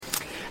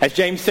As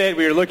James said,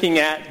 we are looking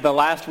at the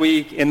last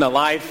week in the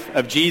life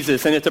of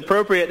Jesus, and it's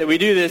appropriate that we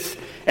do this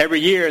every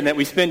year and that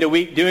we spend a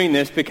week doing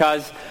this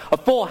because a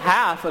full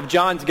half of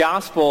John's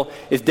gospel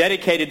is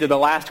dedicated to the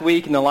last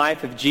week in the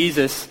life of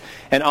Jesus,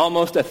 and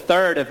almost a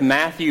third of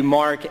Matthew,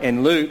 Mark,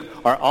 and Luke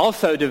are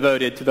also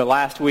devoted to the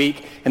last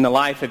week in the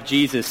life of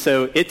Jesus.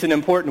 So it's an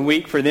important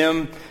week for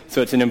them,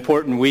 so it's an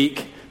important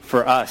week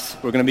for us.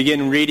 We're going to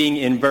begin reading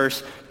in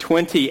verse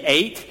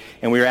 28,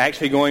 and we're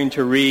actually going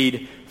to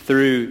read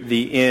through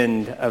the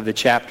end of the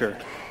chapter.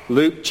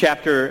 Luke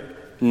chapter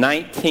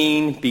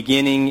 19,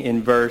 beginning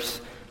in verse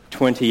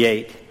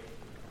 28.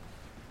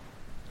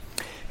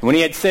 And when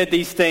he had said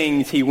these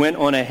things, he went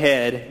on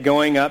ahead,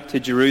 going up to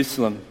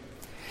Jerusalem.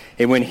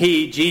 And when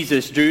he,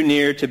 Jesus, drew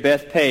near to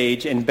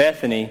Bethphage and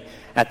Bethany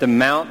at the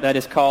mount that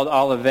is called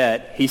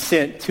Olivet, he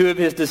sent two of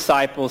his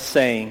disciples,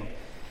 saying,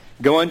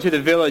 "Go into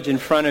the village in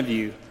front of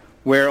you,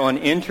 where on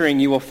entering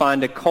you will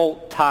find a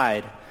colt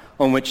tied,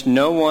 on which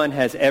no one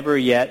has ever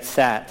yet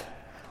sat.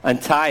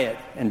 Untie it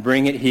and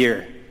bring it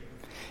here.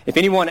 If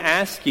anyone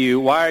asks you,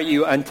 'Why are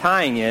you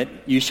untying it?'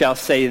 you shall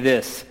say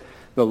this,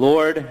 'The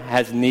Lord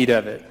has need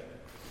of it.'"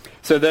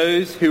 So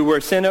those who were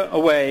sent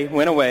away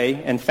went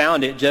away and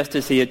found it just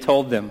as he had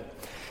told them.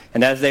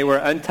 And as they were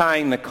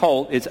untying the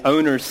colt, its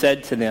owners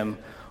said to them,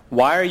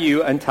 "Why are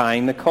you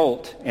untying the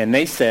colt?" And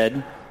they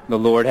said, "The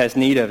Lord has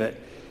need of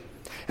it."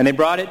 And they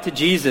brought it to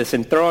Jesus,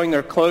 and throwing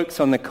their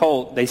cloaks on the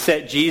colt, they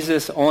set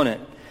Jesus on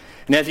it.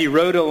 And as he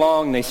rode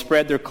along, they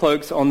spread their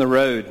cloaks on the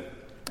road.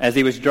 As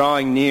he was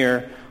drawing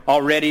near,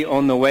 already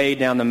on the way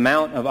down the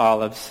Mount of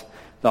Olives,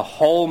 the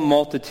whole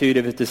multitude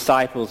of his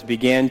disciples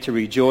began to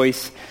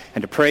rejoice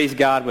and to praise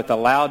God with a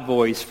loud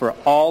voice for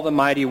all the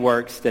mighty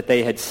works that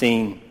they had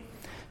seen,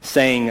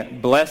 saying,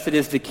 "Blessed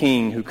is the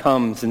King who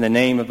comes in the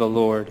name of the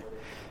Lord.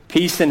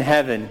 Peace in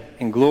heaven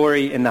and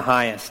glory in the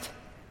highest."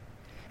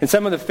 And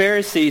some of the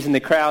Pharisees in the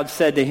crowd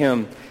said to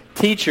him,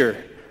 "Teacher,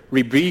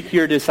 rebuke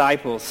your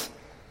disciples."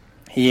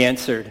 He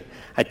answered,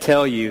 "I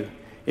tell you,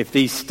 if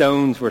these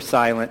were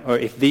silent,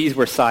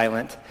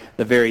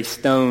 the very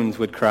stones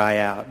would cry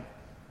out."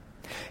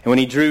 And when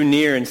he drew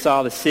near and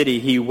saw the city,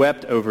 he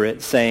wept over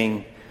it,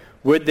 saying,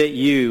 "Would that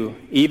you,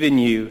 even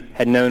you,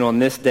 had known on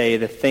this day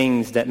the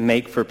things that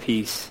make for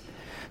peace.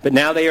 But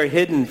now they are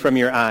hidden from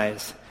your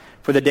eyes.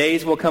 For the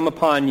days will come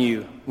upon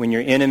you when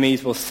your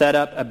enemies will set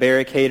up a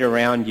barricade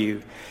around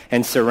you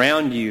and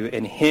surround you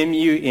and hem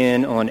you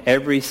in on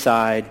every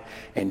side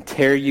and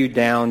tear you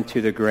down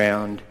to the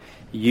ground,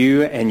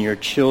 you and your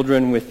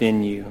children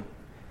within you.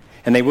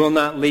 And they will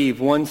not leave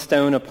one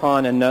stone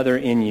upon another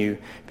in you,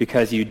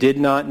 because you did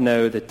not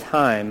know the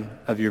time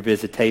of your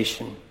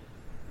visitation."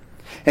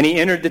 And he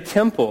entered the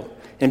temple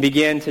and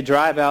began to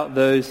drive out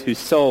those who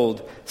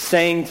sold,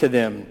 saying to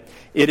them,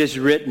 "It is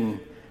written,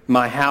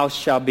 'My house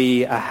shall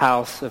be a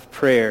house of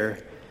prayer,'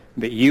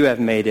 but you have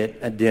made it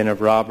a den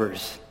of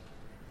robbers."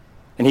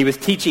 And he was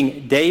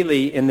teaching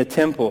daily in the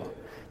temple.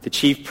 The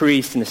chief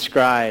priests and the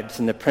scribes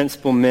and the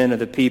principal men of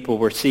the people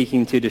were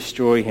seeking to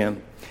destroy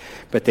him.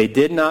 But they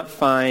did not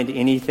find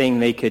anything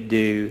they could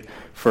do,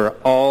 for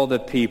all the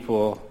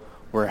people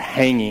were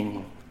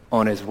hanging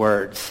on his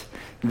words.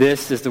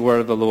 This is the word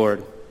of the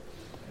Lord.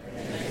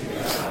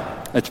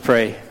 Let's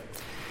pray.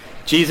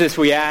 Jesus,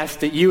 we ask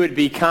that you would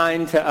be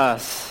kind to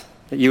us,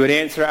 that you would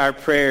answer our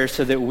prayers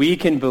so that we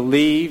can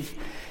believe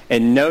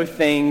and know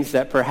things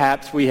that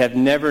perhaps we have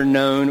never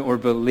known or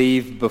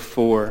believed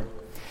before.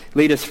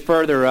 Lead us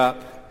further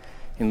up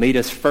and lead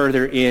us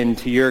further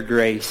into your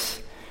grace.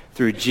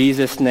 Through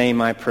Jesus'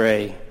 name I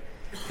pray.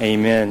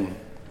 Amen.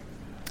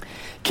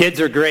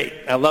 Kids are great.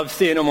 I love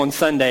seeing them on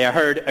Sunday. I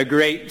heard a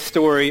great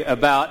story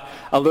about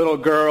a little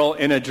girl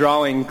in a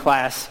drawing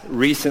class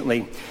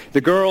recently.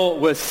 The girl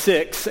was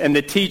 6, and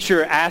the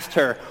teacher asked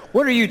her,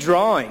 "What are you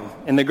drawing?"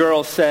 And the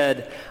girl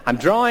said, "I'm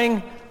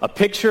drawing a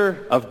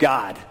picture of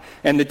God."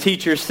 And the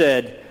teacher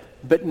said,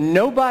 "But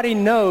nobody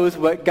knows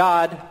what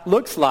God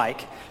looks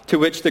like." To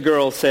which the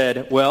girl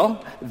said,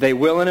 "Well, they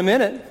will in a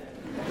minute."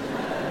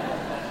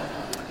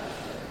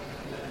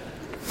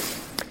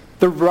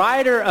 The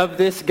writer of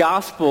this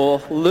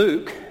gospel,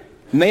 Luke,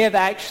 may have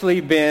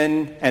actually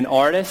been an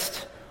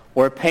artist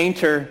or a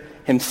painter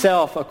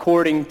himself,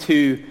 according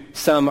to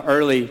some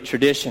early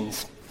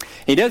traditions.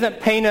 He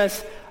doesn't paint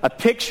us a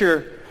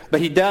picture,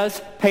 but he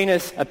does paint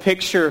us a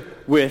picture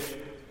with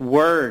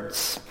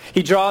words.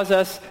 He draws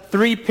us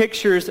 3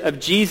 pictures of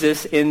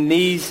Jesus in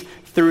these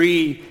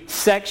 3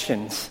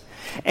 sections.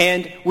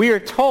 And we are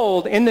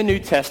told in the New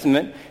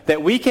Testament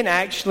that we can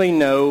actually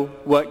know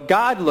what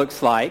God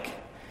looks like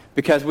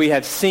because we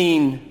have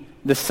seen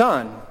the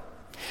Son.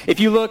 If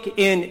you look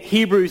in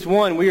Hebrews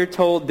 1, we are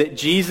told that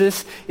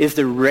Jesus is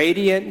the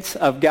radiance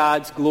of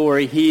God's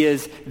glory. He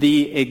is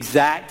the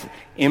exact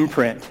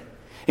imprint.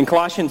 In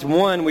Colossians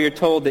 1, we are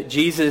told that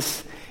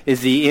Jesus is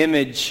the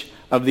image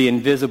of the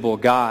invisible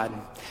God.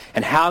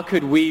 And how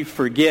could we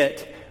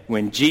forget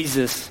when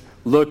Jesus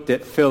looked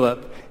at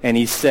Philip and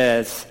he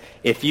says,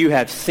 "If you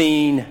have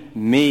seen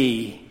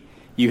me,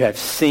 you have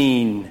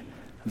seen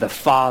the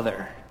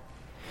Father."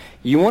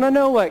 You want to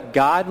know what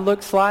God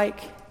looks like?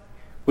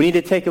 We need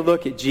to take a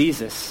look at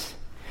Jesus.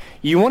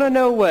 You want to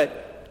know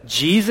what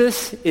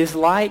Jesus is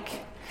like?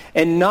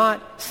 And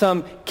not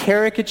some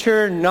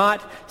caricature,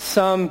 not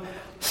some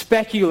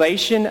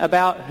speculation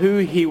about who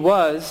he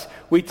was.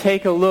 We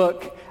take a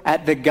look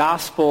at the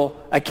gospel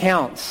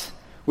accounts.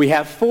 We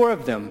have 4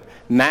 of them: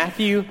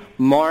 Matthew,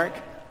 Mark,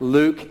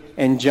 Luke,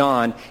 and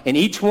John. And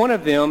each one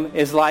of them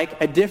is like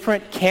a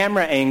different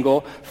camera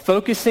angle,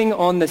 focusing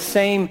on the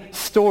same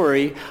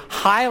story,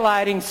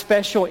 highlighting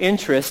special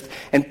interest,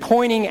 and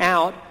pointing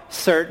out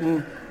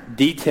certain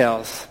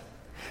details.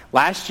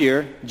 Last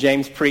year,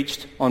 James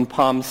preached on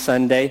Palm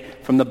Sunday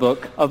from the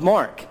book of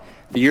Mark.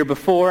 The year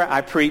before,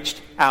 I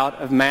preached out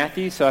of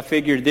Matthew, so I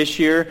figured this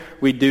year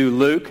we'd do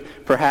Luke.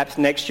 Perhaps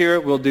next year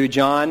we'll do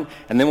John,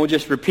 and then we'll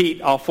just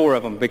repeat all 4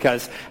 of them,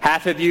 because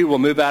half of you will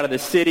move out of the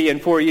city in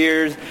 4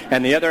 years,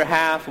 and the other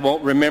half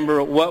won't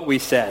remember what we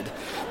said.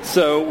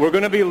 So we're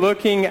going to be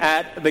looking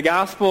at the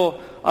Gospel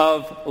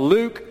of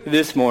Luke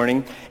this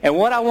morning, and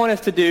what I want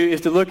us to do is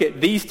to look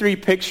at these 3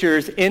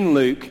 pictures in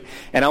Luke,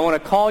 and I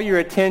want to call your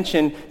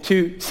attention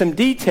to some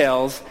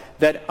details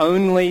that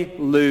only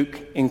Luke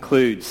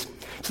includes.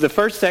 So the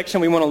first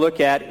section we want to look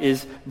at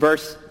is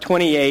verse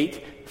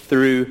 28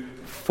 through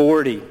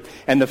 40.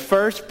 And the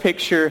first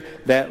picture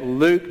that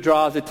Luke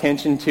draws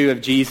attention to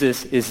of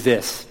Jesus is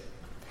this: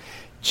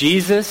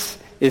 Jesus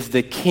is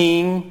the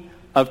King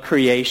of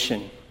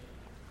creation.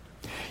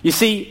 You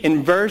see,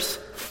 in verse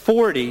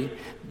 40,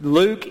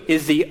 Luke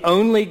is the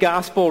only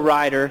gospel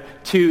writer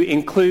to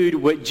include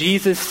what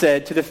Jesus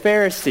said to the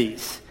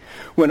Pharisees.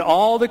 When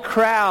all the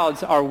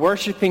crowds are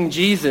worshiping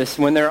Jesus,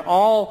 when they're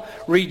all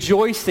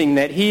rejoicing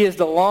that he is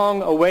the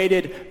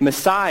long-awaited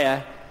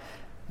Messiah,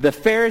 the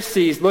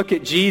Pharisees look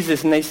at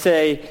Jesus and they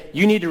say,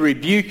 you need to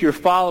rebuke your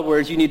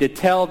followers. You need to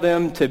tell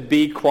them to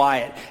be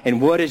quiet.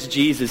 And what does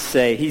Jesus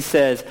say? He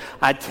says,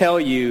 I tell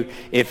you,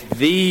 if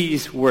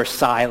these were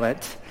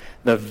silent,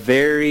 the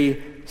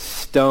very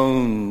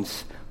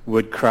stones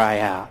would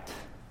cry out.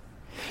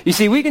 You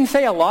see, we can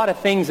say a lot of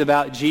things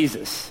about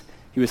Jesus.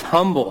 He was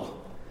humble.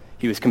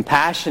 He was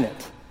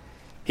compassionate.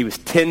 He was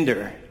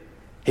tender.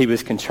 He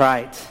was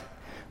contrite.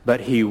 But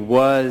he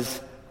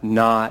was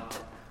not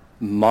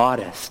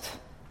modest.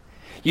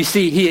 You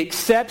see, he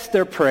accepts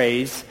their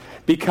praise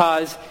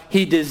because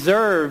he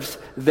deserves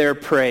their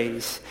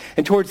praise.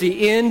 And towards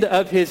the end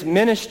of his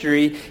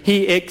ministry,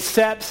 he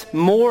accepts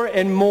more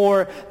and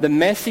more the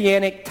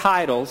messianic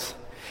titles.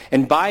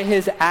 And by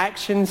his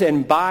actions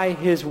and by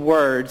his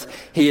words,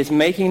 he is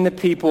making the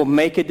people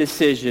make a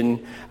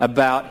decision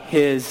about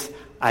his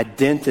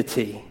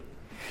identity.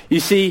 You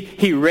see,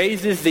 he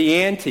raises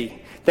the ante.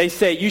 They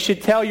say, you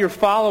should tell your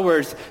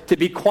followers to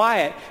be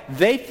quiet.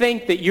 They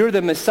think that you're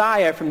the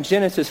Messiah from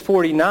Genesis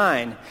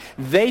 49.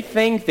 They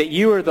think that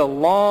you are the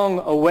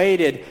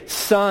long-awaited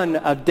son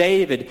of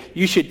David.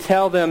 You should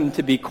tell them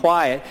to be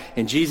quiet.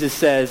 And Jesus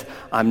says,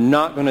 I'm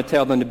not going to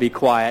tell them to be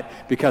quiet,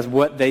 because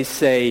what they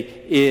say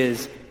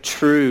is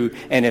true.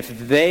 And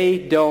if they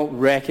don't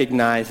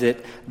recognize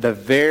it, the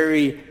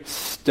very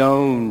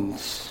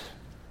stones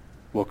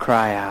will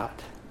cry out.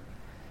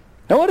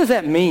 Now, what does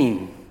that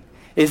mean?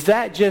 Is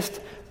that just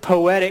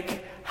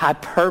poetic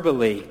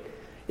hyperbole?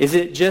 Is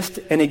it just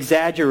an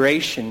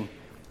exaggeration?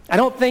 I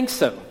don't think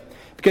so.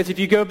 Because if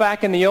you go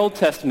back in the Old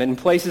Testament, in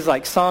places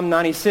like Psalm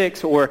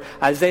 96 or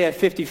Isaiah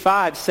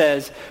 55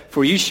 says,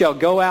 for you shall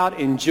go out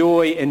in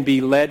joy and be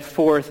led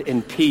forth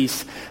in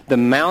peace. The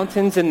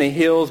mountains and the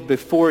hills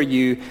before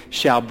you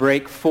shall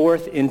break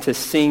forth into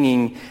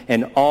singing,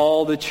 and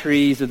all the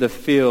trees of the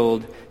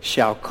field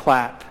shall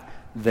clap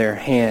their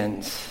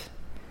hands.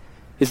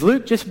 Is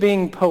Luke just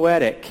being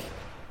poetic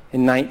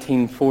in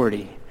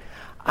 1940?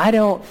 I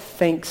don't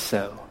think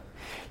so.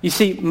 You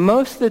see,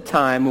 most of the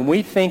time when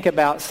we think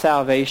about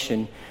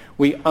salvation,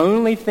 we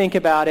only think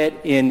about it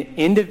in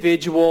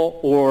individual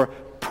or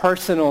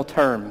personal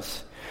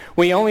terms.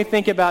 We only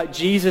think about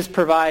Jesus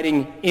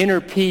providing inner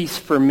peace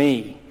for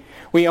me.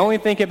 We only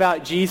think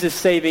about Jesus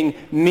saving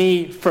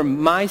me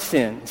from my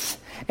sins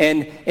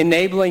and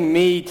enabling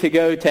me to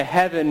go to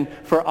heaven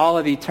for all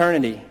of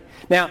eternity.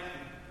 Now,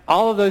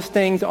 all of those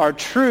things are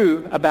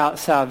true about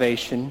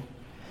salvation,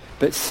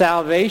 but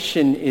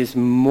salvation is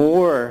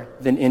more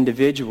than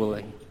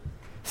individually.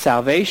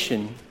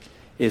 Salvation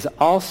is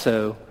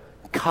also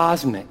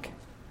cosmic.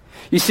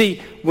 You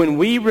see, when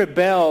we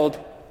rebelled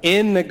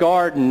in the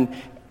garden,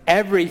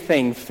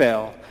 everything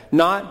fell.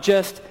 Not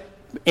just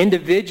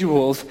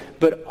individuals,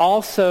 but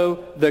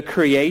also the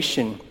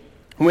creation.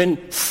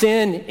 When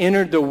sin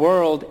entered the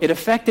world, it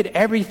affected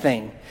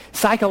everything.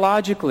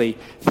 Psychologically,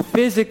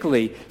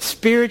 physically,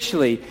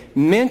 spiritually,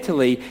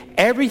 mentally,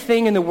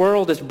 everything in the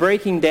world is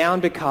breaking down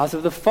because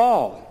of the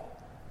fall.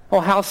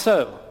 Well, how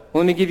so?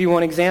 Let me give you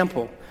one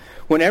example.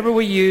 Whenever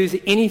we use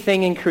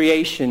anything in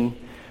creation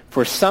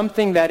for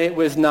something that it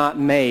was not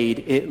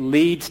made, it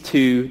leads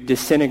to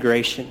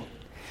disintegration.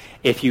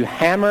 If you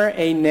hammer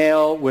a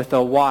nail with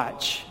a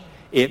watch,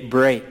 it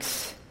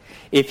breaks.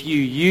 If you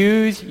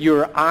use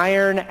your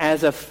iron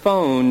as a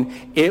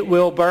phone, it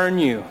will burn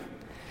you.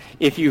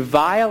 If you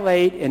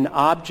violate an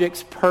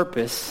object's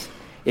purpose,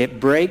 It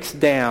breaks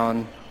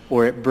down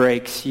or it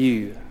breaks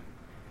you.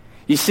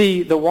 You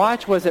see, the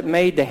watch wasn't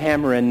made to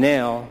hammer a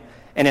nail,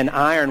 and an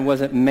iron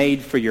wasn't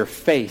made for your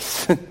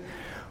face.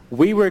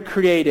 We were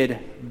created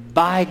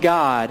by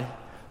God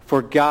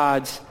for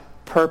God's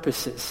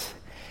purposes.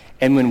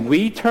 And when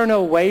we turn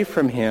away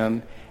from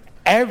him,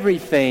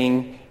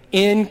 everything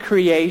in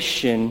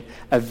creation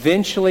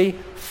eventually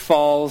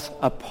falls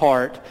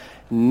apart.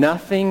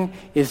 Nothing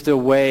is the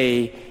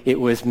way it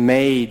was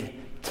made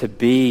to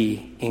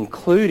be,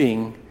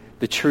 including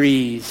the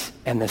trees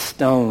and the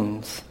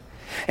stones.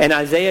 And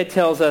Isaiah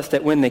tells us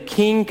that when the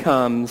king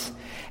comes,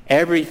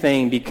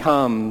 everything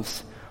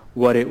becomes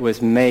what it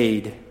was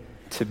made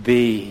to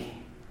be.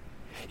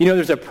 You know,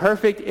 there's a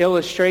perfect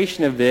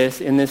illustration of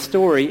this in this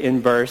story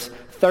in verse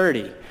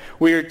 30.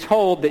 We are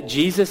told that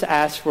Jesus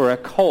asked for a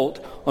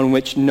colt on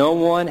which no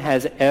one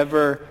has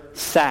ever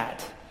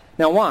sat.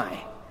 Now,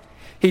 why?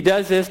 He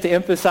does this to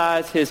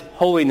emphasize his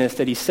holiness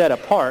that he set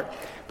apart.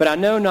 But I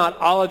know not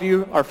all of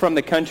you are from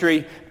the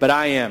country, but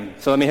I am.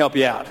 So let me help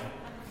you out.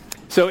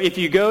 So if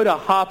you go to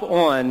hop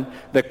on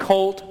the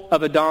colt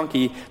of a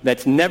donkey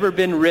that's never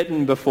been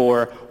ridden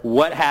before,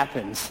 what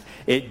happens?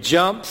 It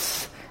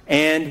jumps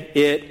and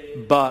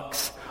it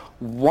bucks.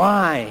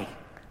 Why?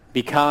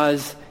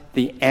 Because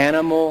the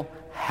animal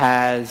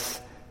has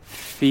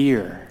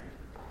fear.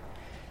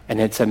 And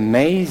it's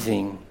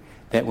amazing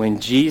that when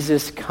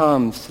Jesus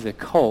comes to the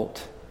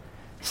colt,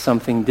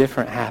 something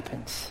different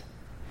happens.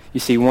 You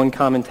see, one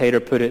commentator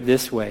put it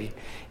this way: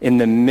 in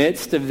the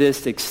midst of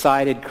this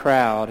excited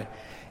crowd,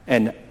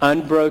 an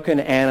unbroken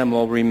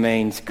animal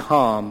remains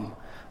calm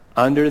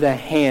under the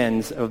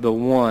hands of the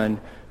one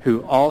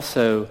who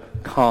also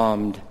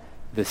calmed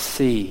the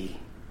sea.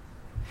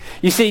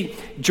 You see,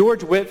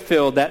 George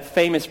Whitefield, that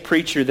famous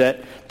preacher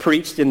that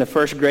preached in the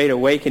First Great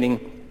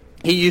Awakening,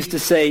 he used to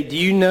say, do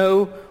you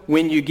know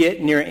when you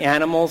get near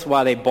animals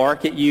while they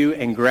bark at you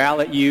and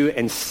growl at you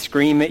and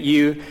scream at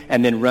you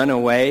and then run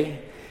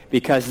away?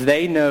 Because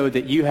they know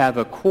that you have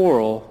a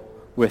quarrel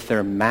with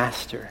their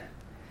master.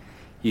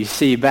 You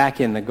see,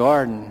 back in the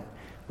garden,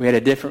 we had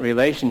a different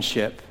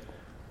relationship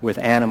with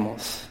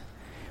animals.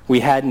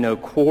 We had no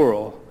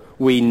quarrel.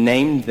 We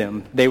named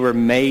them. They were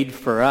made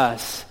for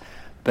us.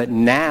 But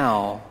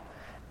now,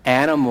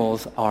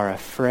 animals are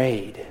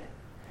afraid.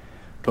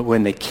 But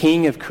when the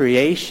King of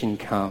creation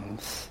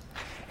comes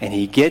and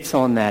he gets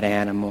on that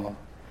animal,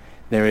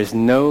 there is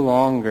no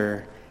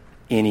longer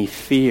any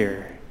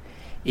fear.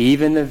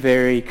 Even the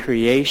very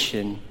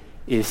creation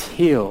is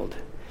healed.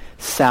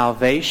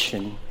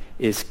 Salvation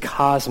is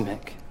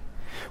cosmic.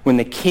 When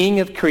the King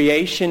of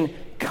creation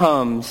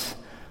comes,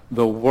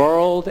 the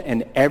world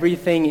and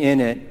everything in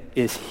it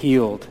is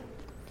healed.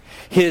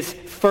 His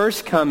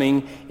first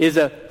coming is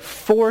a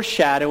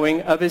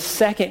foreshadowing of his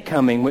second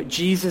coming. What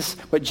James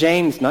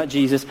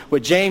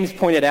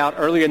pointed out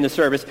earlier in the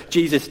service,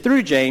 Jesus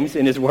through James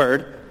in his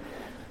word,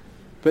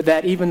 but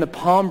that even the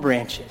palm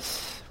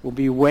branches will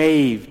be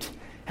waved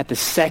at the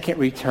second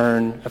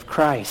return of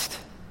Christ.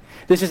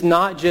 This is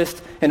not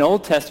just an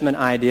Old Testament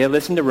idea.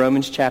 Listen to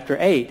Romans chapter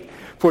 8.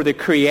 For the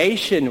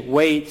creation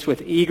waits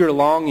with eager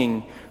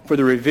longing for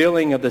the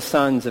revealing of the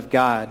sons of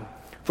God.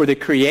 For the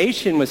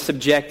creation was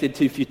subjected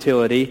to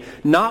futility,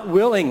 not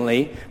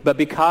willingly, but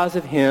because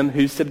of him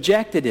who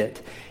subjected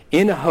it,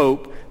 in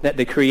hope that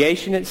the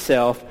creation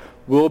itself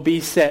will be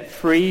set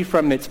free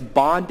from its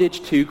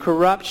bondage to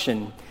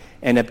corruption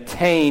and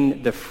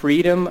obtain the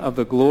freedom of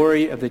the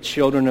glory of the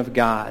children of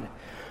God.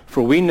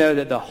 For we know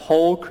that the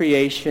whole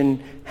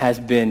creation has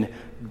been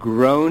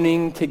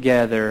groaning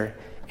together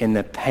in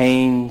the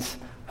pains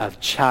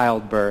of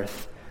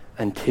childbirth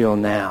until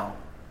now.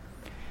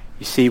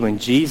 You see, when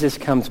Jesus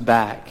comes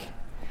back,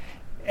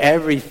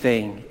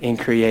 everything in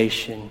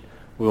creation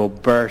will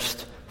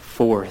burst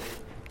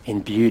forth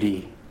in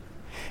beauty.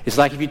 It's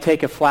like if you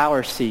take a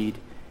flower seed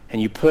and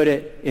you put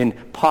it in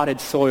potted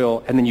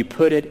soil and then you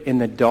put it in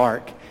the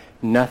dark,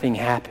 nothing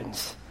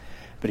happens.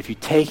 But if you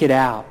take it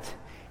out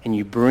and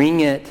you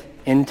bring it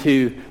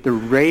into the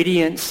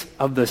radiance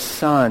of the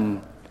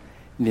sun,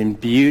 then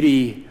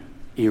beauty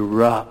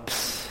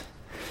erupts.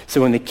 So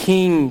when the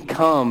King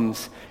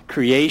comes,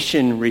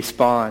 creation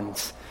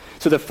responds.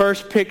 So the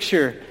first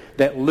picture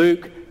that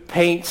Luke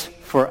paints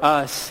for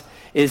us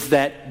is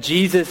that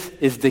Jesus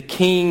is the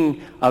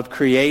King of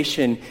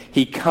creation.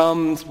 He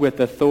comes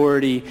with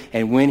authority,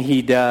 and when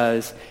he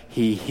does,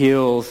 he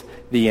heals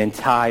the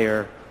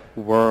entire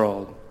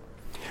world.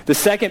 The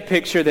second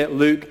picture that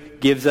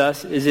Luke gives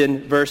us is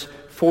in verse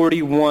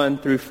 41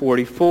 through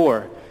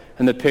 44.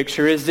 And the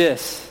picture is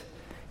this: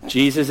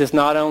 Jesus is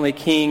not only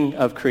King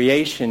of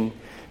creation,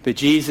 but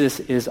Jesus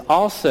is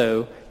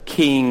also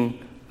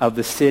King of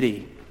the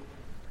city.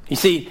 You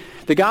see,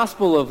 the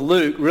Gospel of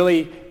Luke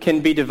really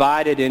can be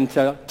divided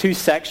into two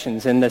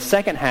sections, and the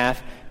second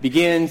half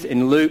begins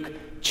in Luke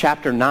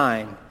chapter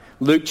 9.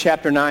 Luke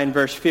chapter 9,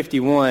 verse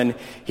 51,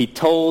 he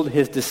told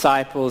his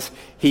disciples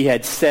he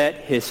had set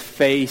his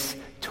face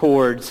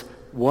towards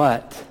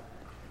what?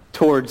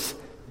 Towards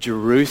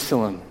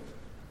Jerusalem.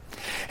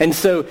 And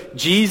so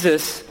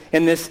Jesus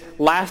in this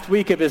last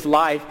week of his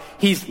life,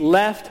 he's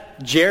left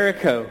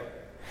Jericho.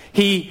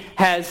 He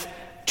has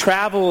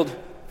traveled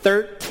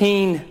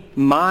 13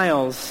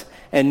 miles,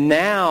 and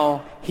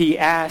now he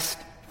asked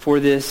for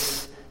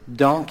this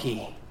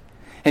donkey.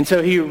 And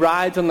so he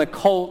rides on the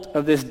colt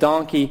of this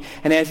donkey,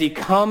 and as he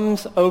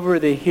comes over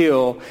the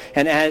hill,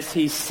 and as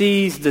he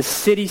sees the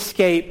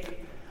cityscape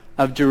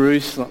of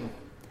Jerusalem,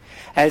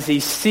 as he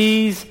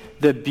sees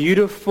the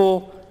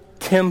beautiful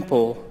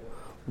temple,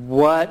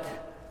 what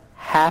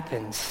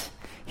happens?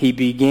 He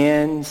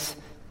begins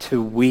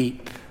to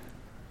weep.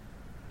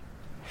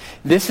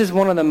 This is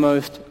one of the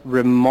most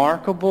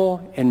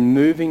remarkable and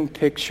moving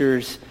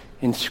pictures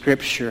in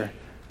Scripture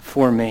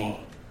for me.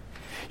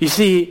 You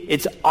see,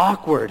 it's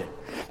awkward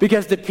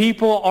because the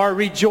people are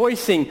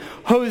rejoicing,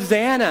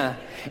 Hosanna,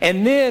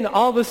 and then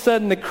all of a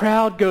sudden the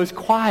crowd goes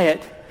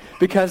quiet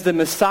because the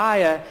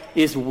Messiah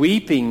is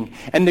weeping.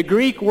 And the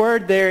Greek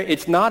word there,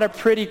 it's not a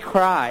pretty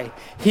cry.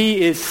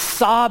 He is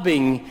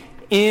sobbing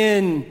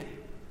in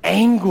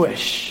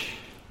anguish.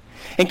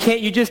 And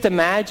can't you just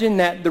imagine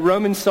that the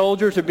Roman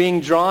soldiers are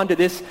being drawn to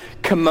this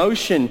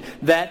commotion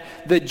that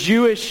the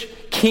Jewish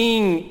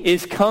king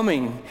is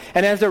coming?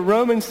 And as the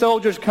Roman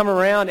soldiers come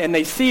around and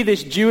they see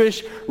this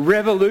Jewish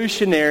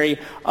revolutionary,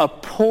 a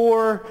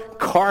poor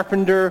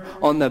carpenter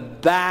on the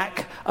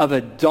back of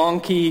a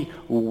donkey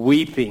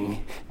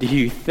weeping, do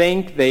you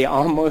think they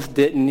almost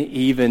didn't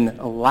even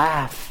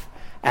laugh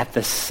at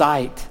the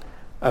sight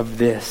of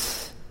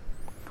this?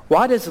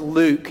 Why does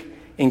Luke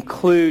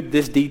include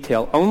this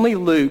detail? Only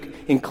Luke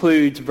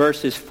includes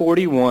verses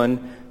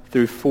 41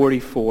 through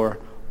 44.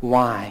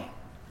 Why?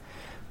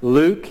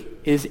 Luke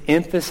is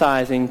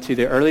emphasizing to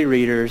the early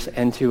readers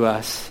and to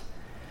us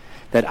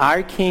that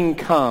our King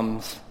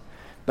comes,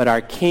 but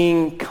our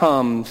King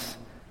comes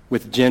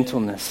with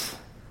gentleness.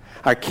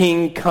 Our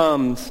King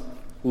comes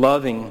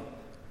loving.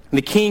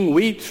 The King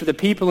weeps for the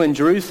people in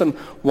Jerusalem.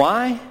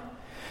 Why?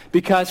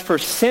 Because for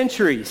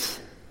centuries,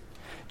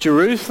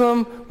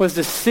 Jerusalem was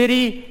the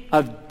city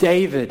of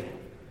David.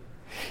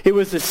 It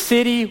was the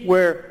city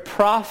where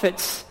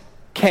prophets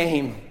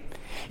came.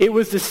 It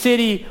was the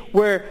city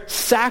where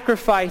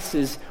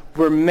sacrifices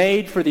were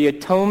made for the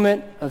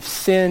atonement of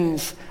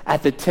sins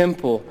at the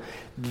temple.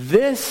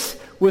 This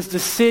was the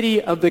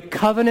city of the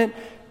covenant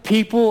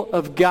people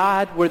of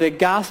God, where the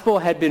gospel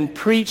had been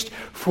preached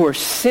for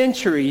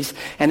centuries.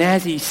 And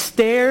as he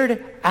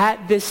stared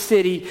at this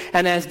city,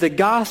 and as the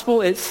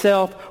gospel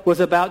itself was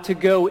about to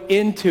go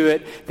into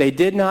it, they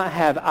did not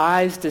have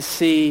eyes to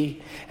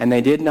see, and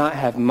they did not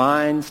have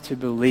minds to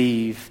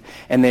believe,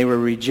 and they were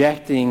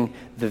rejecting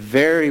the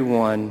very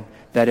one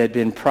that had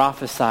been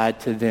prophesied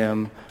to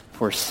them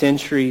for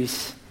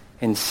centuries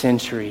and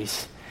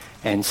centuries.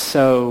 And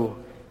so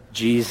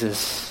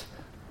Jesus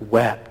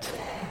wept.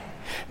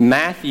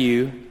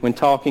 Matthew, when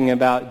talking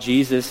about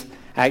Jesus,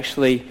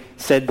 actually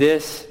said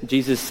this.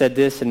 Jesus said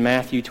this in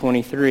Matthew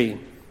 23.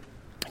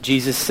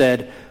 Jesus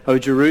said, "O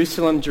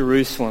Jerusalem,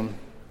 Jerusalem,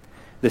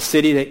 the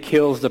city that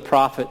kills the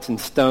prophets and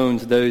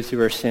stones those who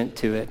are sent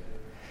to it.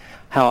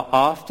 How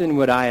often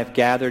would I have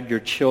gathered your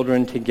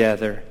children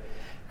together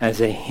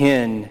as a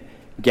hen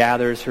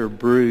gathers her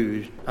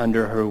brood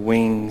under her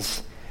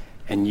wings,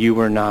 and you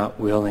were not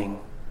willing."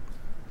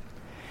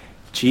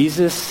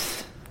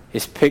 Jesus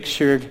is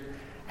pictured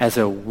as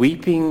a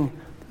weeping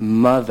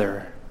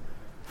mother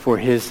for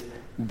his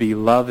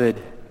beloved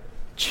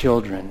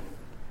children.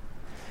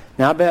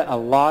 Now, I bet a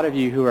lot of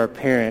you who are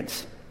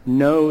parents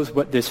knows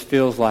what this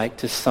feels like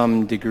to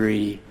some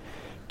degree,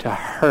 to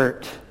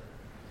hurt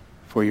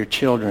for your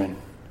children.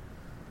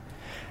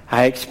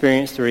 I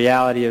experienced the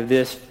reality of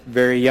this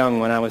very young.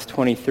 When I was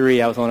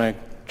 23, I was on a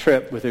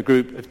trip with a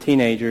group of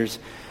teenagers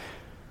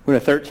when a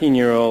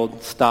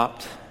 13-year-old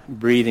stopped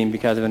breathing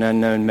because of an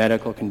unknown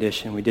medical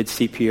condition. We did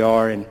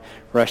CPR and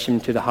rushed him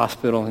to the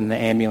hospital in the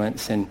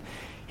ambulance, and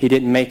he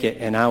didn't make it.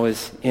 And I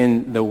was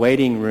in the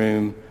waiting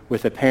room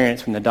with the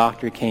parents when the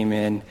doctor came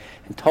in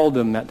and told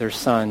them that their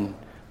son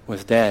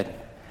was dead.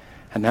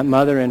 And that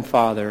mother and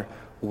father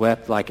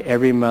wept like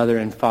every mother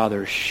and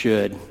father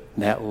should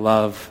that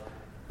love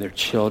their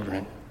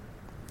children.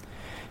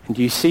 And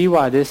do you see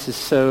why this is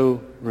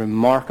so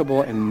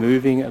remarkable and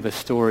moving of a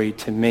story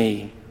to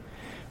me?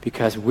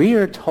 Because we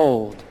are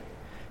told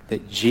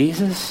that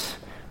Jesus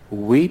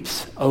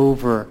weeps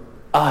over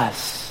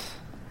us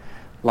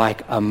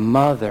like a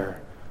mother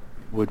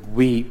would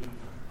weep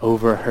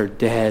over her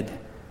dead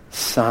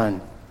son.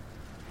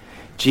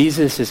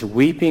 Jesus is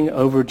weeping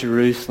over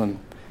Jerusalem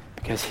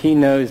because he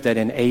knows that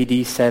in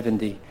AD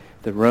 70,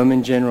 the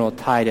Roman general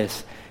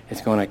Titus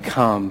is going to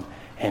come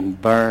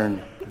and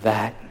burn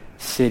that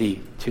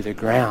city to the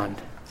ground.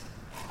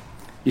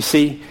 You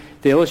see,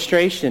 the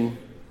illustration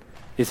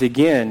is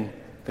again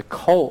the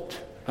colt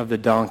of the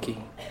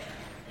donkey.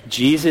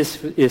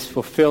 Jesus is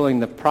fulfilling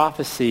the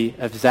prophecy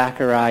of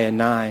Zechariah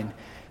 9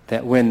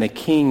 that when the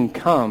king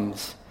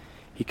comes,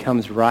 he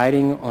comes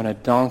riding on a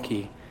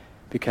donkey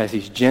because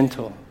he's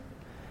gentle,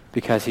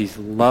 because he's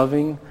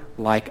loving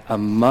like a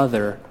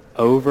mother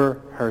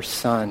over her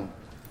son.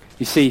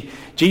 You see,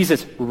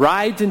 Jesus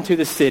rides into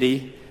the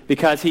city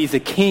because he's a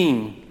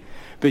king.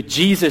 But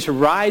Jesus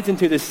rides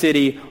into the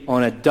city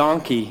on a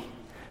donkey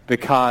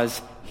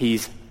because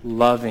he's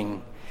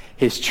loving.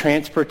 His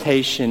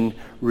transportation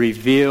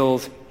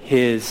reveals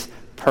his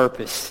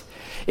purpose.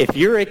 If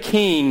you're a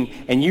king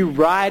and you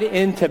ride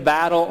into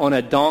battle on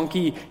a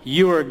donkey,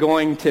 you are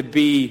going to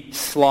be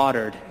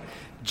slaughtered.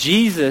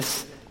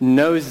 Jesus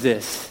knows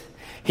this.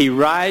 He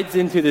rides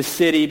into the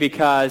city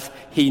because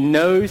he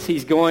knows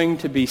he's going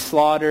to be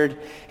slaughtered,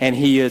 and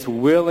he is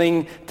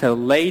willing to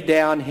lay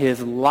down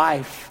his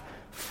life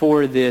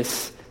for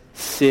this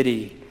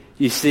city.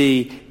 You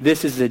see,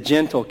 this is a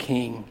gentle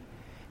king.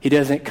 He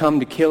doesn't come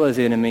to kill his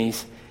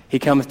enemies. He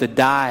comes to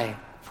die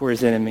for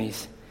his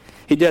enemies.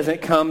 He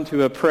doesn't come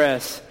to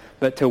oppress,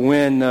 but to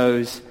win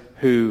those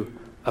who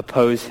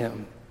oppose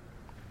him.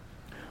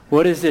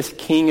 What does this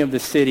king of the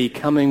city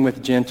coming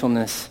with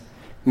gentleness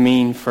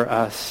mean for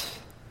us?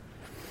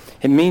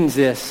 It means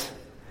this: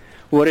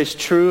 what is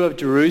true of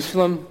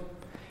Jerusalem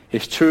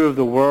is true of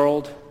the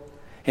world,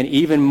 and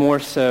even more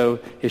so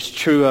is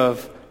true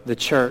of the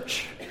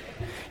church.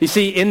 You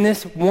see, in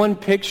this one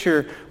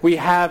picture, we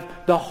have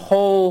the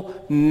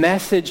whole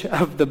message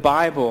of the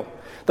Bible.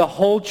 The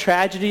whole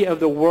tragedy of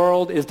the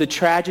world is the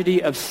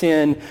tragedy of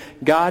sin.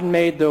 God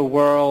made the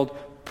world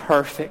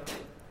perfect.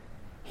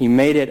 He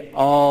made it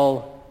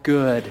all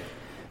good.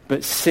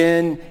 But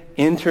sin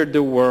entered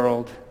the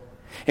world.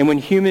 And when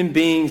human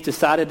beings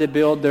decided to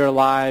build their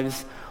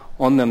lives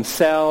on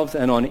themselves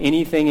and on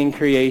anything in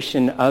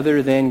creation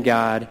other than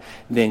God,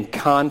 then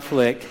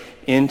conflict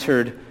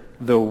entered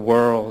the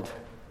world.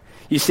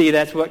 You see,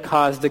 that's what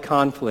caused the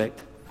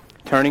conflict.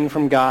 Turning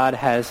from God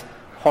has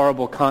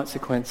horrible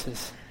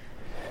consequences.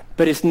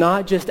 But it's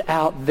not just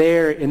out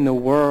there in the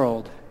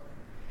world.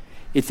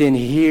 It's in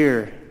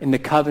here, in the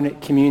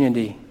covenant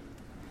community,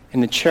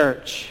 in the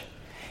church,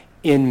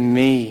 in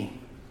me.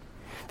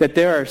 That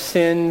there are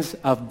sins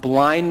of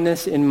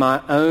blindness in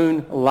my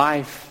own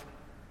life,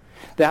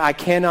 that I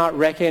cannot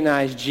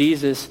recognize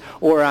Jesus,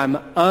 or I'm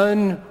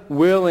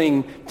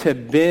unwilling to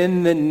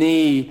bend the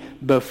knee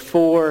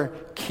before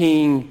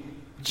King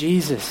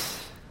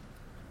Jesus.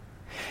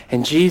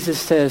 And Jesus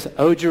says,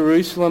 "O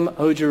Jerusalem,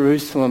 O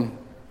Jerusalem,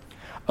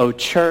 O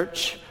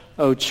church,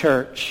 O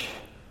church,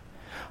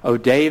 O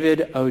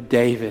David, O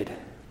David,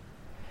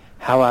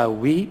 how I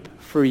weep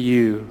for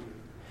you,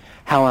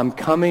 how I'm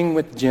coming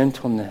with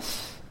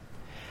gentleness,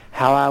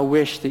 how I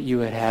wish that you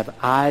would have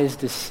eyes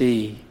to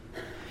see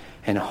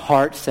and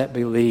hearts that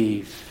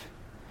believe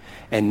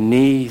and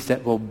knees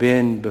that will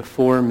bend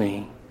before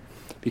me.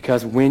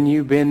 Because when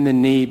you bend the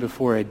knee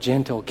before a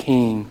gentle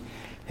king,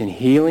 then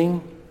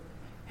healing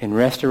and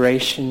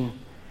restoration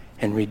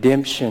and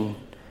redemption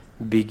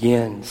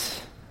begins."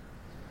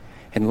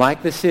 And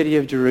like the city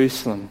of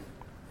Jerusalem,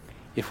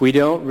 if we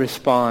don't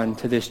respond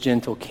to this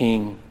gentle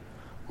king,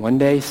 one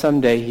day,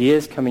 someday, he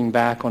is coming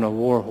back on a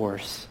war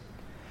horse,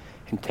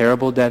 and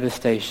terrible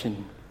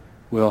devastation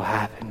will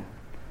happen.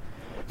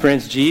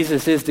 Friends,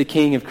 Jesus is the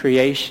king of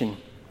creation,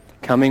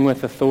 coming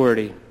with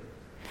authority.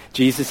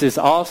 Jesus is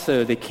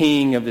also the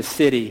king of the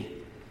city,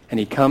 and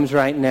he comes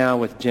right now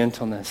with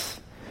gentleness.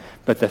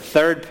 But the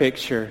third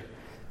picture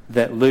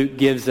that Luke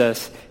gives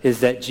us is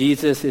that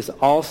Jesus is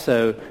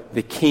also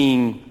the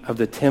king of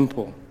the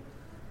temple.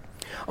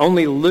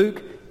 Only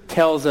Luke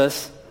tells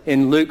us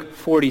in Luke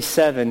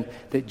 47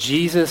 that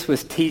Jesus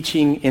was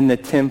teaching in the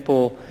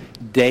temple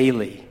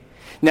daily.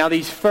 Now,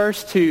 these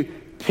first two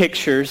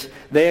pictures,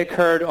 they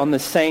occurred on the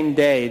same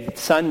day,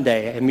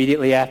 Sunday,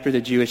 immediately after the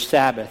Jewish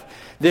Sabbath.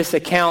 This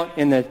account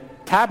in the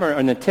tabernacle,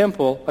 in the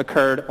temple,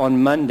 occurred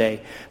on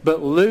Monday.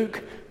 But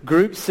Luke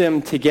groups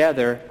them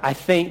together, I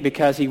think,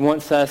 because he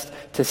wants us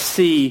to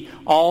see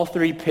all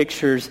three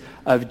pictures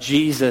of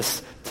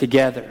Jesus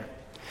together.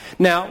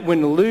 Now,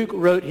 when Luke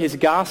wrote his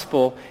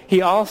gospel,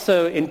 he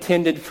also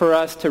intended for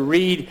us to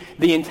read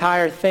the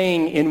entire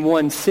thing in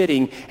one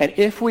sitting. And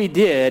if we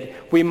did,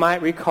 we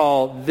might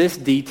recall this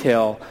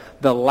detail.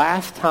 The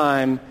last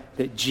time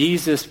that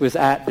Jesus was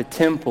at the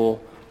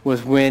temple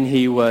was when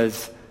he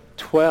was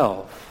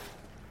 12.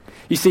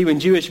 You see, when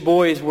Jewish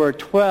boys were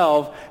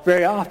 12,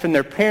 very often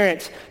their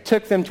parents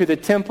took them to the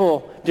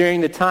temple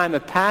during the time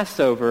of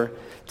Passover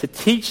to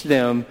teach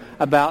them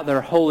about their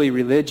holy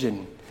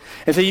religion.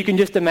 And so you can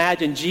just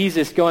imagine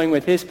Jesus going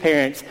with his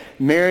parents,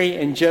 Mary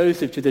and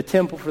Joseph, to the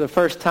temple for the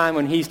first time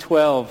when he's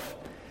 12.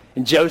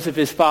 And Joseph,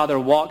 his father,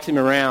 walks him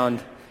around.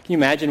 Can you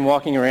imagine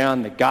walking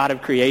around, the God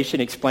of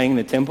creation, explaining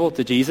the temple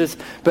to Jesus?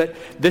 But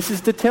this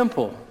is the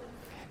temple.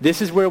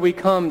 This is where we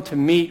come to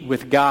meet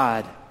with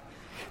God.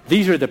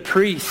 These are the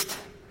priests.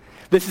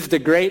 This is the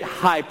great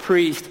high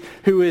priest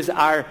who is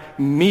our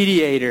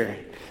mediator.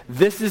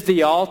 This is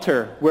the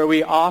altar where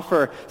we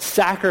offer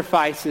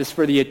sacrifices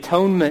for the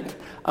atonement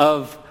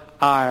of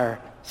our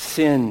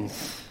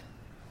sins.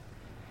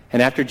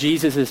 And after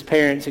Jesus'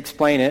 parents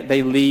explain it,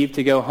 they leave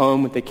to go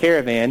home with the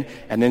caravan,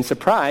 and then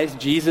surprise,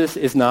 Jesus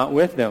is not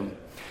with them.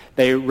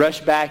 They rush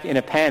back in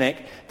a panic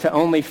to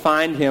only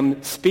find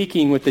him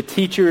speaking with the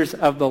teachers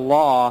of the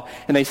law.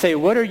 And they say,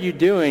 "What are you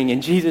doing?"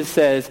 And Jesus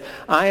says,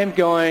 "I am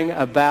going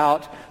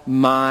about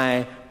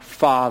my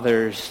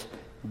Father's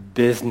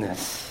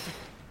business.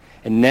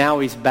 And now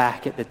he's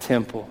back at the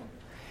temple.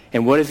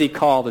 And what does he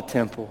call the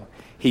temple?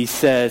 He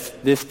says,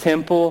 this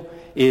temple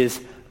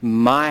is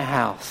my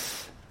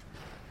house.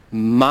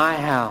 My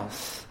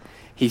house.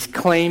 He's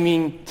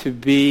claiming to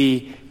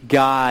be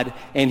God,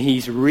 and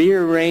he's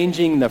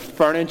rearranging the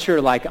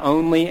furniture like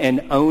only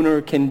an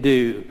owner can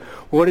do.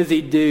 What does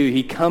he do?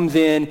 He comes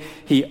in,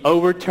 he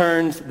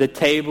overturns the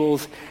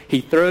tables,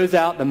 he throws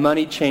out the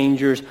money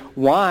changers.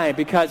 Why?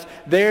 Because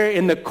they're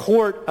in the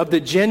court of the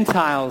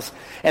Gentiles,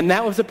 and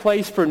that was a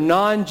place for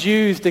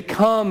non-Jews to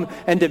come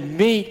and to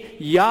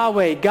meet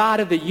Yahweh, God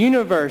of the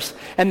universe.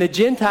 And the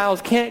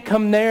Gentiles can't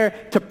come there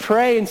to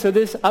pray, and so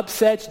this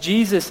upsets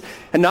Jesus.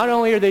 And not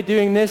only are they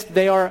doing this,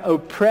 they are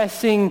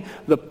oppressing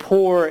the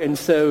poor, and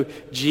so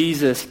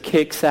Jesus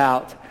kicks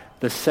out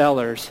the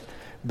sellers.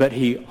 But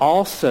he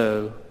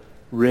also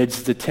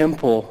rids the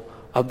temple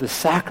of the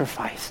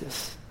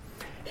sacrifices.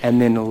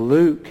 And then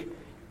Luke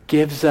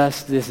gives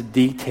us this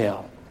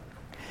detail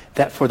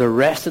that for the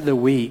rest of the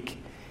week,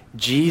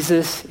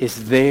 Jesus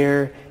is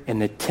there in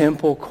the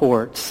temple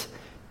courts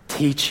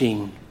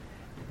teaching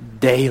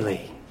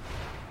daily.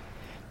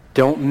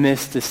 Don't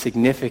miss the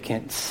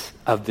significance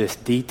of this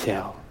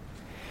detail.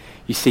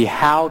 You see,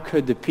 how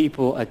could the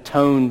people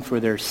atone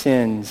for their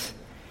sins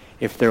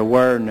if there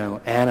were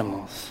no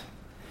animals?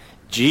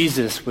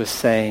 Jesus was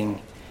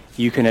saying,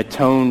 you can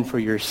atone for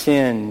your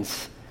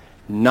sins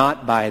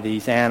not by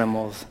these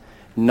animals,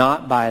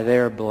 not by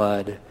their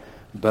blood,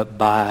 but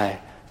by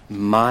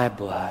my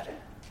blood.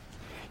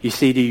 You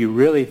see, do you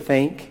really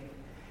think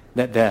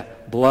that the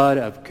blood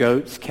of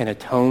goats can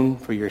atone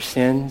for your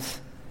sins?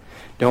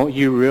 Don't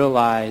you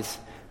realize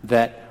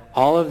that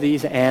all of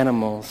these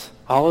animals,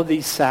 all of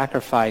these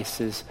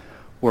sacrifices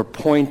were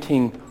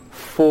pointing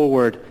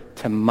forward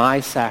to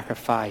my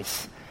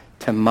sacrifice,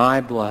 to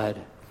my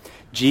blood?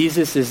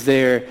 Jesus is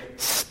there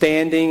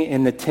standing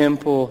in the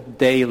temple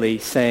daily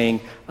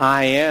saying,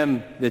 I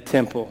am the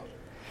temple.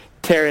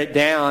 Tear it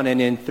down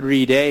and in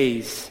 3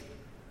 days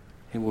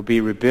it will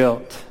be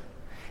rebuilt.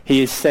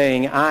 He is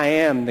saying, I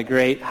am the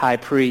great high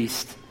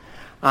priest.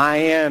 I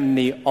am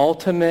the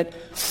ultimate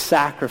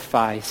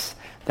sacrifice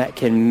that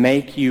can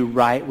make you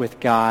right with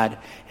God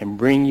and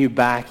bring you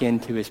back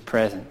into his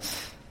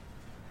presence.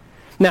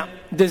 Now,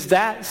 does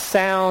that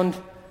sound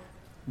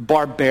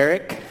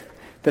barbaric?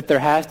 That there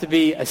has to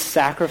be a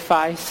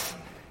sacrifice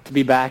to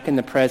be back in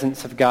the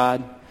presence of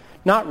God?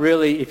 Not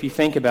really, if you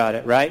think about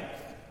it, right?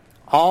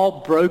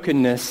 All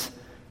brokenness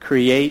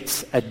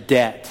creates a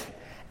debt,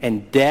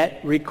 and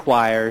debt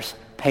requires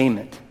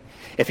payment.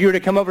 If you were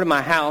to come over to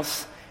my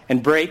house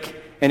and break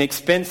an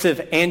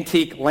expensive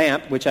antique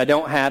lamp, which I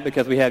don't have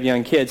because we have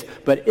young kids,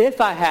 but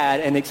if I had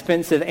an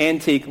expensive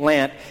antique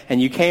lamp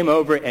and you came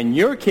over and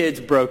your kids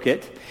broke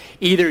it,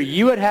 either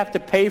you would have to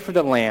pay for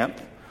the lamp,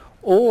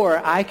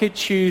 or I could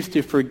choose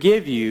to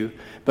forgive you,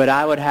 but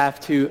I would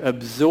have to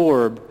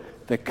absorb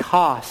the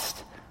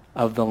cost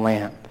of the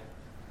lamp.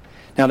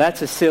 Now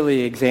that's a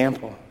silly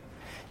example.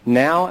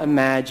 Now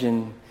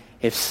imagine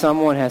if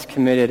someone has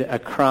committed a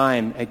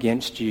crime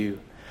against you,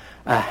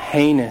 a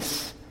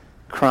heinous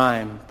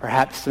crime.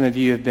 Perhaps some of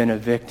you have been a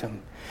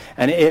victim.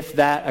 And if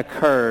that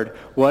occurred,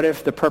 what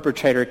if the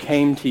perpetrator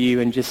came to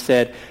you and just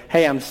said,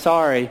 hey, I'm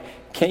sorry,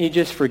 can't you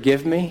just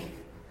forgive me?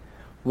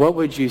 What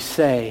would you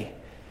say?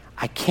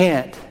 I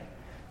can't.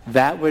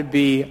 That would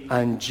be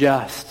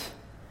unjust.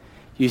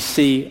 You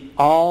see,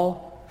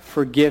 all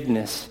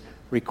forgiveness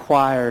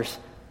requires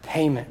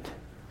payment.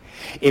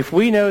 If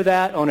we know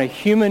that on a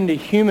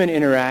human-to-human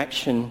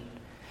interaction,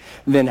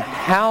 then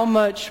how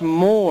much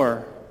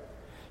more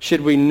should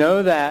we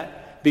know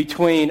that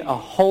between a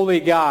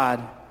holy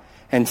God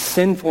and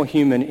sinful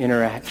human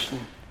interaction?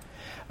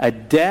 A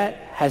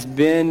debt has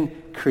been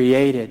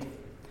created.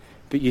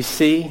 But you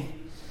see,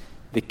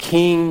 the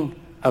king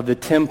of the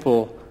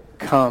temple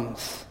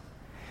comes,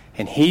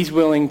 and he's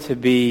willing to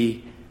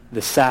be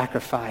the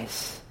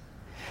sacrifice.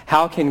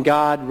 How can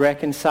God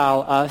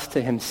reconcile us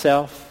to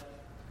himself?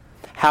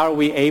 How are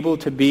we able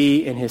to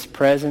be in his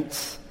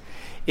presence?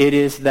 It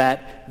is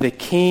that the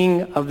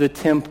king of the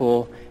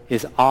temple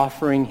is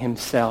offering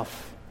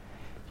himself.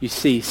 You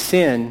see,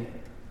 sin,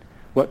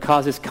 what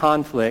causes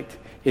conflict,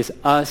 is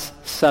us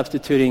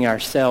substituting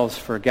ourselves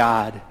for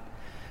God.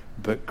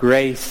 But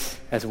grace,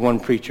 as one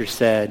preacher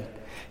said,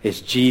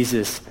 is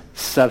Jesus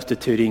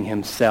substituting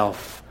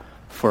himself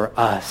for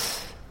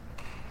us.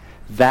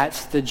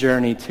 That's the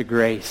journey to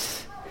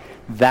grace.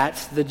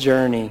 That's the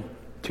journey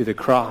to the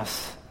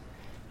cross.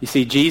 You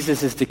see,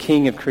 Jesus is the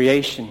king of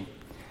creation.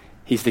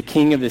 He's the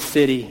king of the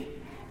city,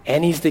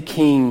 and he's the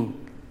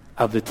king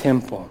of the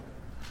temple.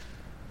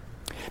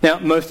 Now,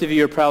 most of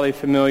you are probably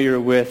familiar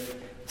with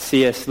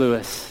C.S.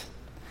 Lewis.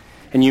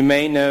 And you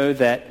may know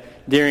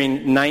that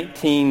during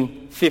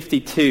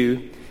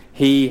 1952,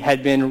 he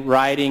had been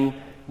writing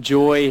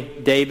Joy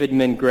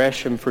Davidman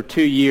Gresham for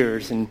 2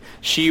 years, and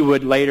she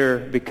would later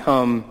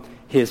become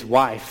his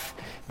wife.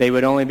 They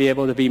would only be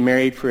able to be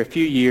married for a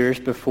few years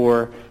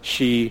before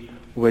she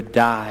would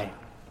die.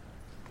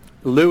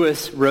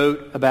 Lewis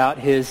wrote about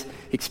his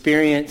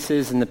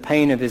experiences and the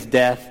pain of his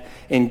death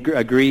in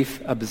A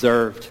Grief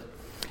Observed.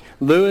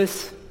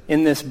 Lewis,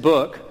 in this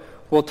book,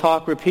 will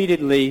talk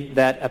repeatedly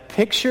that a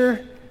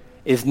picture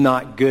is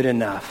not good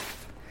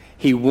enough.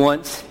 He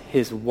wants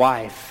his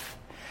wife.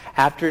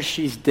 After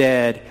she's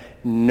dead,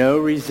 no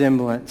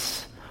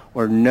resemblance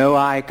or no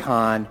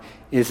icon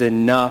is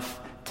enough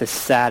to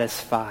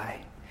satisfy.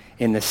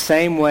 In the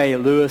same way,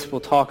 Lewis will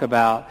talk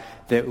about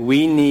that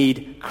we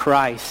need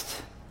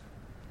Christ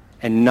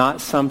and not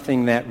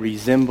something that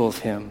resembles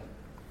him.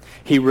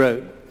 He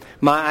wrote,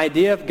 "My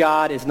idea of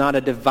God is not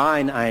a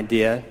divine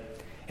idea.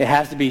 It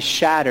has to be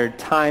shattered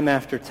time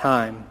after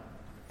time.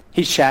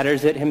 He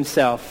shatters it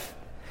himself.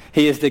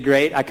 He is the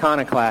great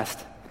iconoclast.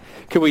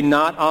 Could we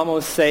not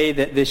almost say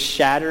that this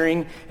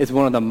shattering is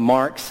one of the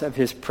marks of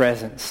his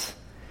presence?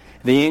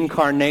 The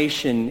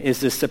incarnation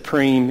is the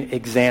supreme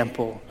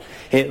example.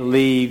 It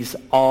leaves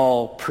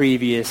all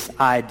previous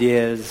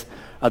ideas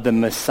of the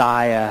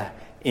Messiah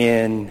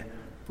in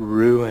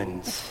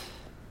ruins."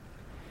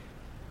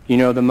 You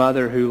know, the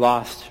mother who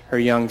lost her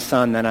young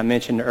son that I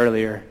mentioned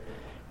earlier,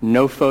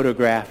 no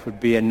photograph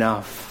would be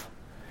enough.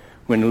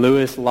 When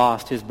Lewis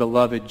lost his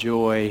beloved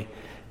Joy,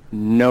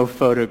 no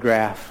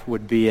photograph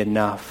would be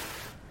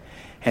enough.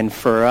 And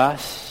for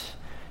us,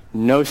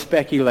 no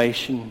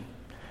speculation,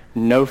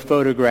 no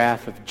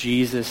photograph of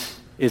Jesus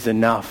is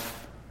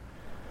enough.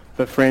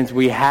 But friends,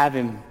 we have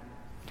him.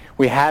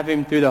 We have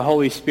him through the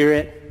Holy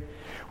Spirit.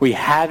 We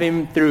have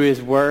him through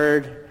his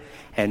word.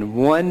 And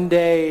one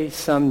day,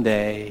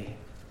 someday,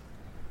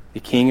 the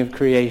King of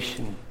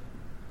creation,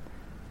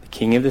 the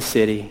King of the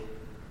city,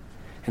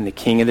 and the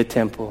King of the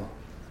temple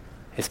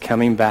is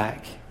coming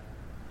back.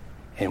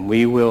 And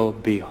we will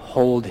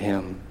behold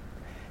him.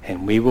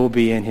 And we will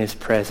be in his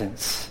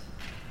presence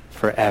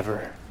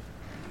forever.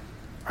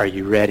 Are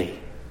you ready?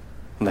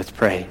 Let's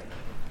pray.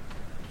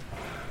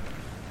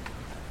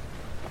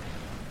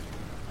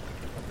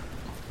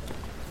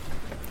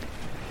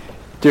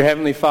 Dear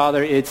Heavenly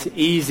Father, it's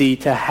easy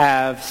to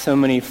have so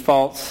many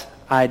false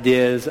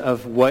ideas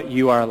of what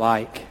you are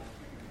like.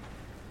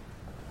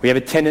 We have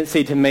a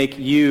tendency to make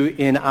you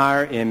in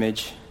our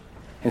image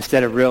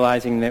instead of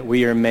realizing that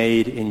we are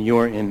made in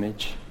your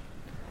image.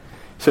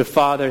 So,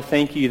 Father,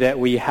 thank you that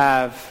we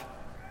have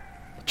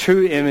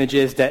true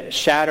images that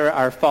shatter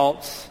our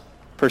false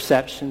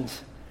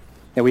perceptions,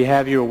 that we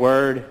have your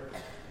word,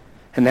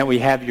 and that we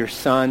have your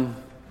Son.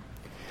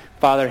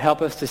 Father,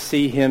 help us to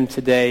see him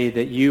today,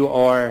 that you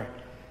are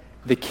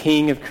the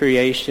King of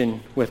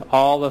creation with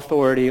all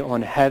authority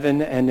on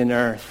heaven and in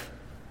earth,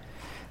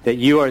 that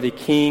you are the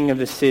King of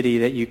the city,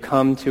 that you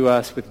come to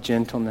us with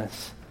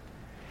gentleness,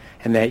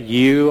 and that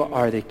you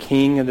are the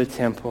King of the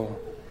temple,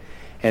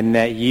 and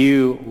that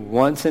you,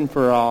 once and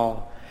for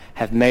all,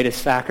 have made a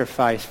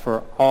sacrifice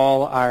for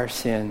all our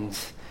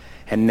sins,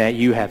 and that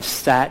you have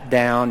sat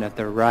down at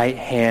the right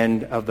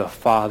hand of the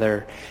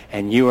Father,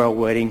 and you are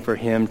waiting for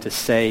him to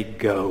say,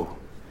 go,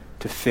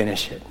 to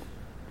finish it.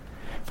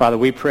 Father,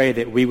 we pray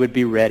that we would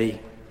be ready.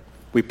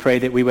 We pray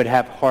that we would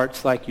have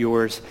hearts like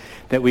yours,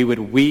 that we would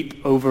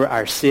weep over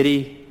our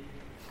city,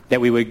 that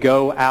we would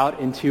go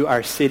out into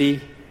our city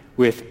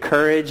with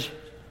courage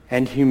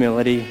and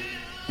humility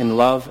and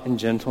love and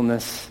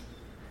gentleness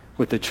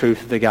with the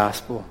truth of the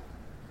gospel.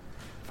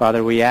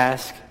 Father, we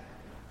ask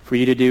for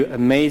you to do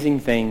amazing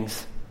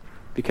things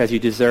because you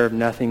deserve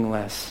nothing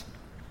less.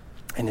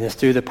 And it is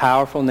through the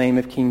powerful name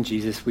of King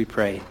Jesus we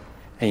pray.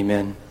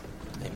 Amen.